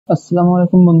আসসালামু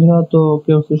আলাইকুম বন্ধুরা। তো কি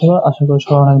অবস্থা সবার? আশা করি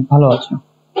সবাই অনেক ভালো আছে।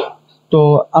 তো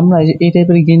আমরা এই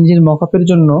টাইপের গেঞ্জির মকআপের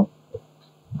জন্য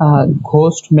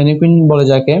ঘোস্ট ম্যানিকুইন বলে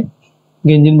যাকে,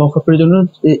 গেঞ্জির মকআপের জন্য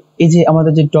এই যে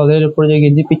আমাদের যে ডলের উপরে যে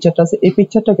গেঞ্জি পিকচারটা আছে, এই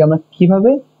পিকচারটাকে আমরা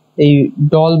কিভাবে এই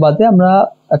ডল বাদে আমরা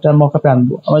একটা মকআপে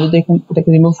আনবো। আমরা যদি এটাকে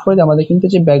রিমুভ করে দিই, আমাদের কিন্তু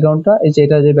যে ব্যাকগ্রাউন্ডটা, এই যে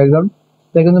এটা যে ব্যাকগ্রাউন্ড,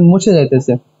 এটা কিন্তু মুছে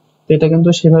যাইতেছে। তো এটা কিন্তু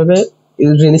সেভাবে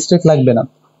রিয়েলিস্টিক লাগবে না।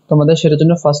 তো আমাদের সেটার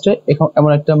জন্য ফার্স্টে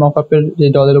এমন একটা মকআপের যে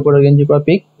ডলের উপরে গেঞ্জি পরা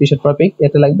পিক, টি শার্ট পরা পিক,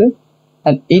 এটা লাগবে।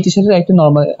 অ্যান্ড এই টি শার্টের একটা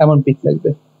নর্মাল এমন পিক লাগবে।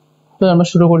 তো আমরা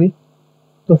শুরু করি।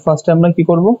 তো ফার্স্টে আমরা কি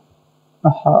করব?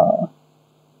 আহা,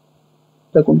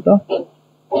 এটা কোনটা?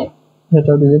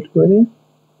 এটা ডিলিট করে দিই।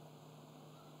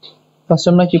 ফার্স্টে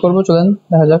আমরা কি করব, চলেন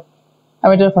দেখা যাক।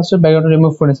 আমি এটা ফার্স্টে ব্যাকগ্রাউন্ড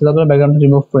রিমুভ করে নিচ্ছি, তারপরে ব্যাকগ্রাউন্ড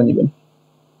রিমুভ করে নেবেন।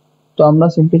 তো আমরা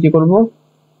সিম্পলি কি করব,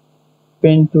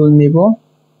 পেন টুল নিব,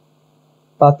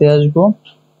 পাতে আসবো,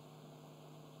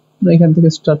 আমরা এখান থেকে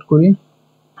স্টার্ট করি।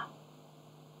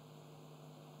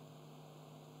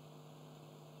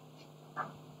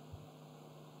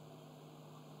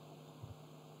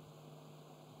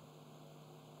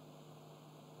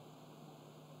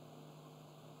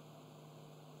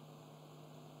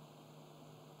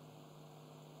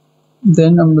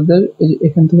 দেন আমাদের এই যে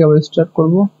এখান থেকে আবার স্টার্ট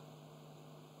করব।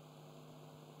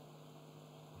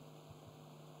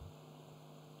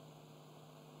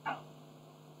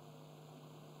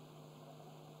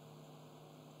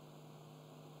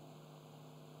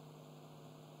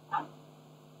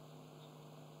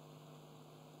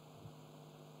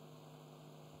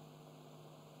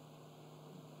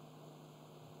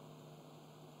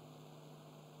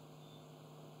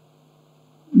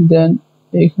 দেন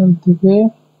এখান থেকে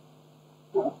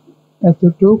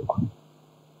এতটুক,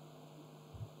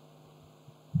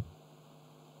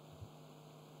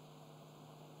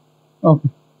 ওকে,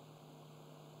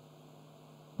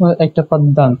 একটা পাত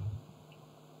ডান।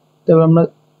 তারপর আমরা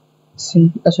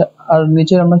আচ্ছা, আর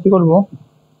নিচে আমরা কি করব,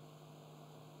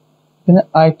 এখানে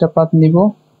আরেকটা পাত নিব,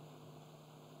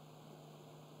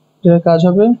 যেটা কাজ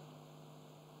হবে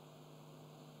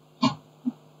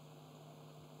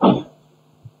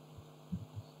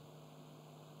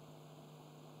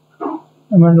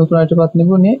আমরা নতুন আরেকটা পাত নিব,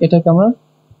 নিয়ে এটাকে আমরা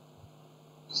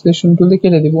সিলেকশন টুল দিয়ে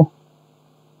কেটে দিব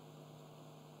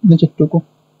নিচের টুকু।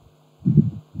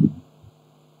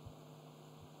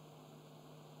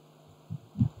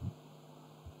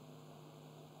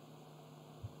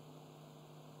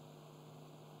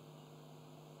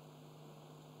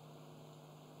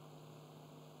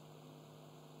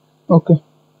 ওকে,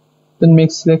 দেন মেক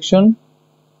সিলেকশন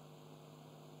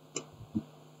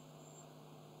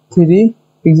 3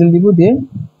 পিক্সেল দিব, দিয়ে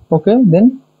ওকে। দেন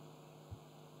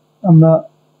আমরা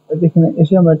এখানে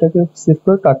এসে আমরা এটাকে সেভ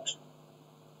করে কাট।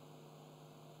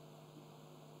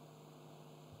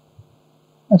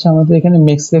 আচ্ছা, আমাদের এখানে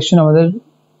মেক সিলেকশন আমাদের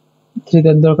 3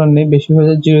 এর দরকার নেই, বেশি হয়ে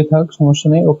যায় 0 থাক, সমস্যা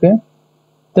নেই। ওকে,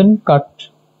 দেন কাট,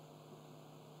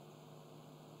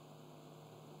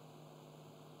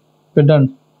 ডান।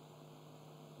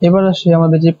 এবার আসি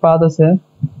আমাদের যে পাথ আছে,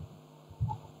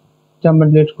 এটা আমরা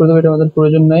ডিলিট করে দেবো, এটা আমাদের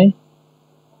প্রয়োজন নাই।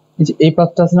 এই যে এই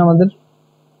পাথটা আছে না আমাদের,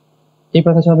 এই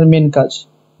পাথ আছে আমাদের মেন কাজ,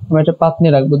 আমরা এটা পাথ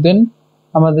নিয়ে রাখবো। দেন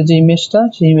আমাদের যে ইমেজটা,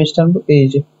 সেই ইমেজটা আনবো এই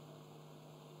যে।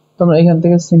 তো আমরা এখান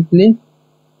থেকে সিম্পলি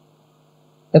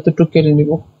এতটুকু কেটে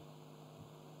নিব,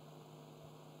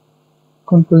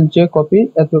 কন্ট্রোল জে কপি,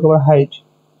 এতটুকু আবার হাইট।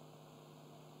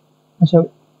 আচ্ছা,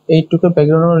 এইটুকু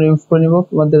ব্যাকগ্রাউন্ড আমরা রিমুভ করে নিব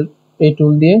আমাদের এই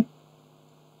টুল দিয়ে,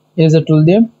 এরেজার টুল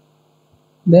দিয়ে।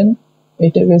 দেন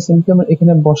এইটাকে সিম্পলি আমরা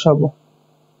এখানে বসাবো।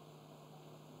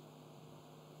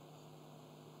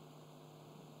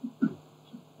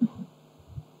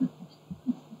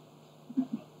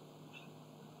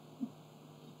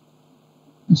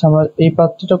 আচ্ছা, আমরা এই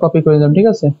পাথটা কপি করে নিলাম, ঠিক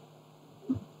আছে।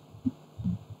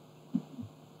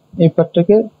 এই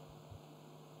পাথটাকে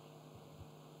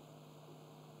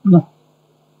না,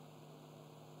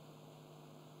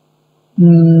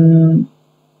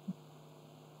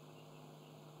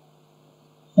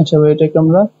 আচ্ছা এটাকে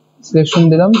আমরা সিলেকশন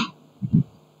দিলাম,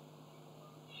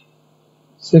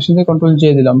 সিলেকশন দিয়ে কন্ট্রোল জে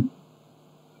দিলাম।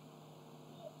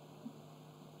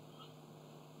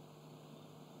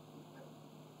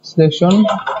 সিলেকশন,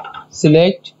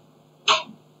 সিলেক্ট,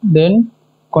 দেন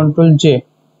কন্ট্রোল জে।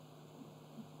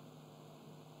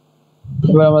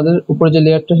 এবার আমাদের উপরে যে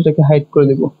লেয়ারটা, সেটাকে হাইড করে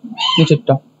দেব,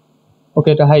 নিচেরটা। ওকে,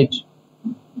 এটা হাইড।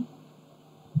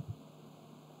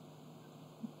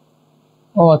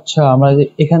 ও আচ্ছা, আমরা যে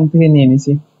এখান থেকে নিয়ে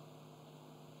নিছি,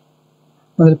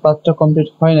 আমাদের পাথটা কমপ্লিট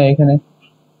হয় না এখানে।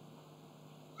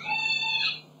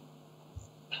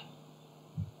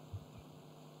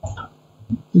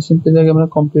 সিম্পলি আমরা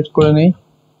কমপ্লিট করে নেই।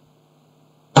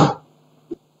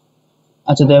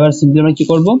 আচ্ছা, তো এবার সিম্পলি আমরা কি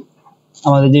করব,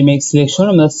 আমাদের যে মেক সিলেকশন,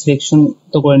 আমরা সিলেকশন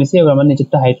তো করে নিছি, এবার আমরা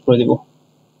নিচেরটা হাইড করে দিব।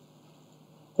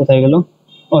 কোথায় গেল,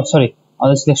 ও সরি,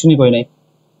 আমাদের সিলেকশনই করি নাই।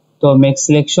 তো মেক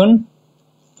সিলেকশন,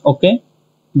 ওকে,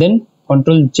 দেন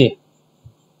কন্ট্রোল জে,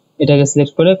 এটাকে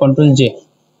সিলেক্ট করে কন্ট্রোল জে,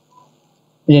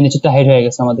 এই যে নিচেরটা হাইড হয়ে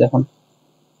গেছে আমাদের। এখন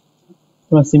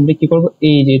আমরা সিম্পলি কি করব,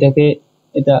 এই যে এটাকে,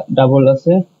 এটা ডাবল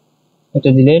আছে, এটা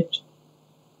ডিলিট,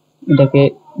 এটাকে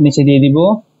নিচে দিয়ে দিব,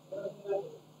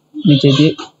 নিচে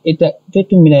দিয়ে এটা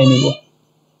একটু মিলাই নিব,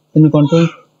 দেন কন্ট্রোল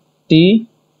টি,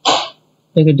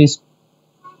 এটাকে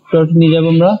ডিস্টর্ট নিয়ে যাব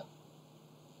আমরা,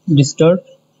 ডিস্টর্ট,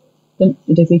 দেন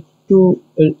এটাকে একটু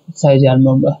সাইজে আনবো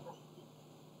আমরা।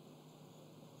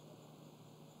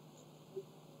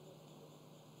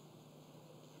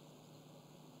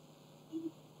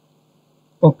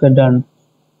 ওকে, ডান,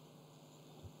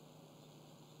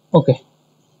 ওকে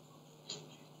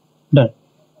ডান।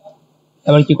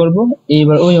 এবার কি করব,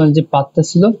 এইবার ওই আমাদের যে পাথটা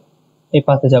ছিল, এই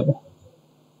পাথে যাব,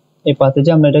 এই পাথে যে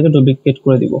আমরা এটাকে ডুপ্লিকেট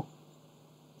করে দিব।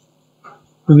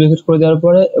 ডুপ্লিকেট করে দেওয়ার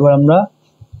পরে এবার আমরা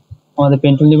আমাদের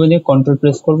পেন টুল নিব, দিয়ে কন্ট্রোল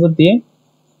প্রেস করব, দিয়ে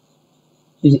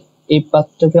এই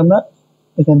পাথটাকে আমরা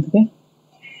এখান থেকে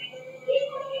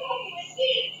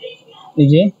এই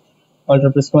যে অল্টার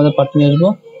প্রেস করে আমাদের পাথ নিয়ে আসবো,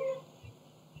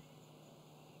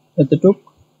 এতটুক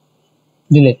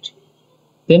ডিলিট,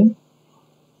 দেন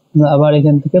আবার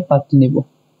এখান থেকে পাথটা নিব,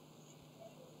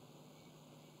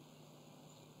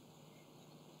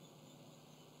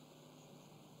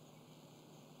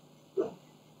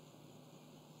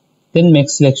 দেন make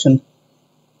selection,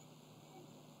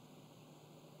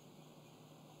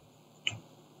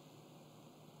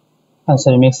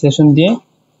 sorry make selection দিয়ে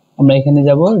আমরা এখানে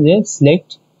যাব যে সিলেক্ট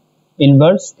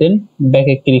ইনভার্স, দেন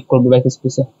ব্যাকে ক্লিক করব, ব্যাক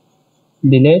স্পেসে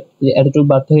ডিলিট, এতটুকু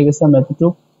বাদ হয়ে গেছে, আমরা এতটুকু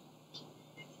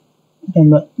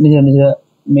আমরা নিজেরা নিজেরা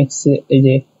মেক্স, এই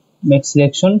যে মেক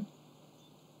সিলেকশন,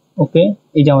 ওকে,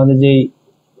 এই যে আমাদের যে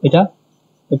এটা,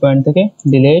 এই পয়েন্ট থেকে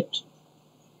ডিলিট,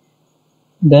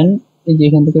 দেন এই যে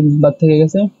এখান থেকে বাদ থেকে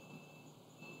গেছে,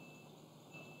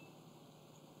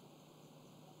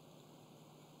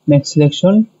 মেক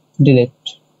সিলেকশন, ডিলিট,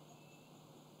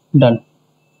 ডান।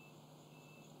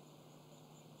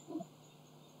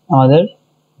 আমাদের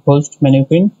হোস্ট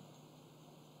ম্যানিকুইন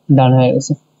ডান হয়ে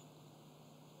গেছে।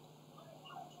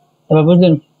 এবার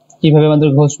বুঝলেন কিভাবে আমাদের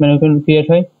হোস্ট ম্যানিকুইন ক্রিয়েট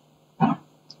হয়।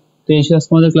 তো এই ছিল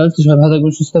আজকে আমাদের ক্লাস। সবাই ভালো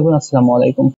থাকবেন, সুস্থ থাকবেন, আসসালামু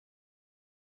আলাইকুম।